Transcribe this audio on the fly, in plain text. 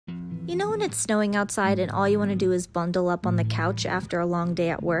You know when it's snowing outside and all you want to do is bundle up on the couch after a long day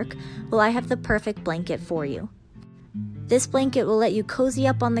at work? Well, I have the perfect blanket for you. This blanket will let you cozy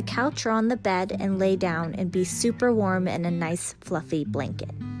up on the couch or on the bed and lay down and be super warm in a nice fluffy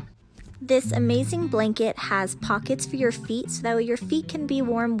blanket. This amazing blanket has pockets for your feet so that way your feet can be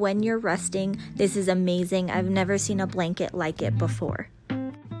warm when you're resting. This is amazing. I've never seen a blanket like it before.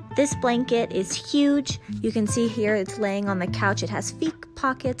 This blanket is huge. You can see here it's laying on the couch. It has feet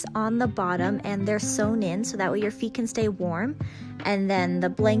pockets on the bottom and they're sewn in so that way your feet can stay warm. And then the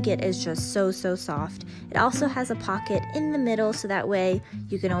blanket is just so soft. It also has a pocket in the middle so that way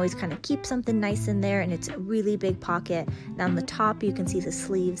you can always kind of keep something nice in there, and it's a really big pocket. And on the top you can see the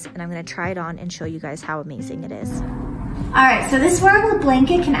sleeves, and I'm gonna try it on and show you guys how amazing it is. Alright, so this wearable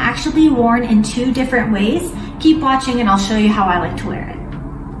blanket can actually be worn in 2 different ways. Keep watching and I'll show you how I like to wear it.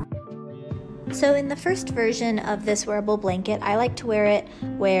 So in the first version of this wearable blanket, I like to wear it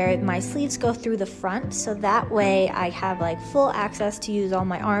where my sleeves go through the front, so that way I have like full access to use all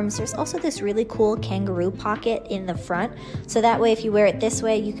my arms. There's also this really cool kangaroo pocket in the front, so that way if you wear it this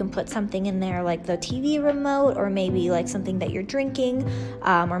way, you can put something in there like the TV remote, or maybe like something that you're drinking,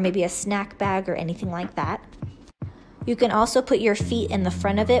 or maybe a snack bag or anything like that. You can also put your feet in the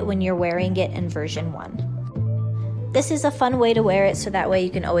front of it when you're wearing it in version 1. This is a fun way to wear it so that way you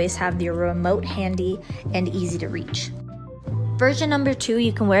can always have your remote handy and easy to reach. Version number 2,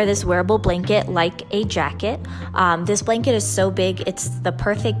 you can wear this wearable blanket like a jacket. This blanket is so big, it's the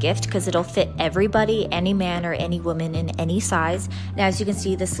perfect gift because it'll fit everybody, any man or any woman in any size. And as you can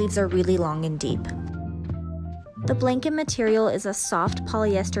see, the sleeves are really long and deep. The blanket material is a soft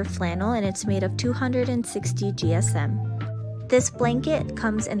polyester flannel and it's made of 260 GSM. This blanket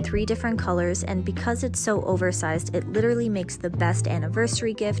comes in 3 different colors, and because it's so oversized, it literally makes the best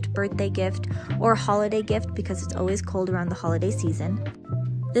anniversary gift, birthday gift, or holiday gift because it's always cold around the holiday season.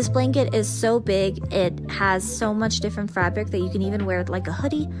 This blanket is so big, it has so much different fabric that you can even wear it like a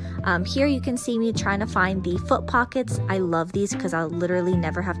hoodie. Here you can see me trying to find the foot pockets. I love these because I'll literally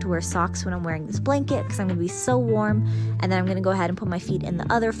never have to wear socks when I'm wearing this blanket because I'm going to be so warm. And then I'm going to go ahead and put my feet in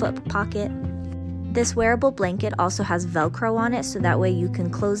the other foot pocket. This wearable blanket also has Velcro on it, so that way you can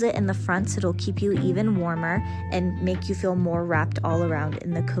close it in the front so it'll keep you even warmer and make you feel more wrapped all around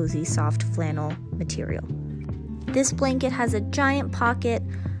in the cozy soft flannel material. This blanket has a giant pocket,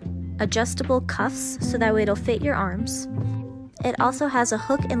 adjustable cuffs so that way it'll fit your arms. It also has a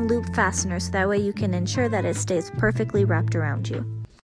hook and loop fastener so that way you can ensure that it stays perfectly wrapped around you.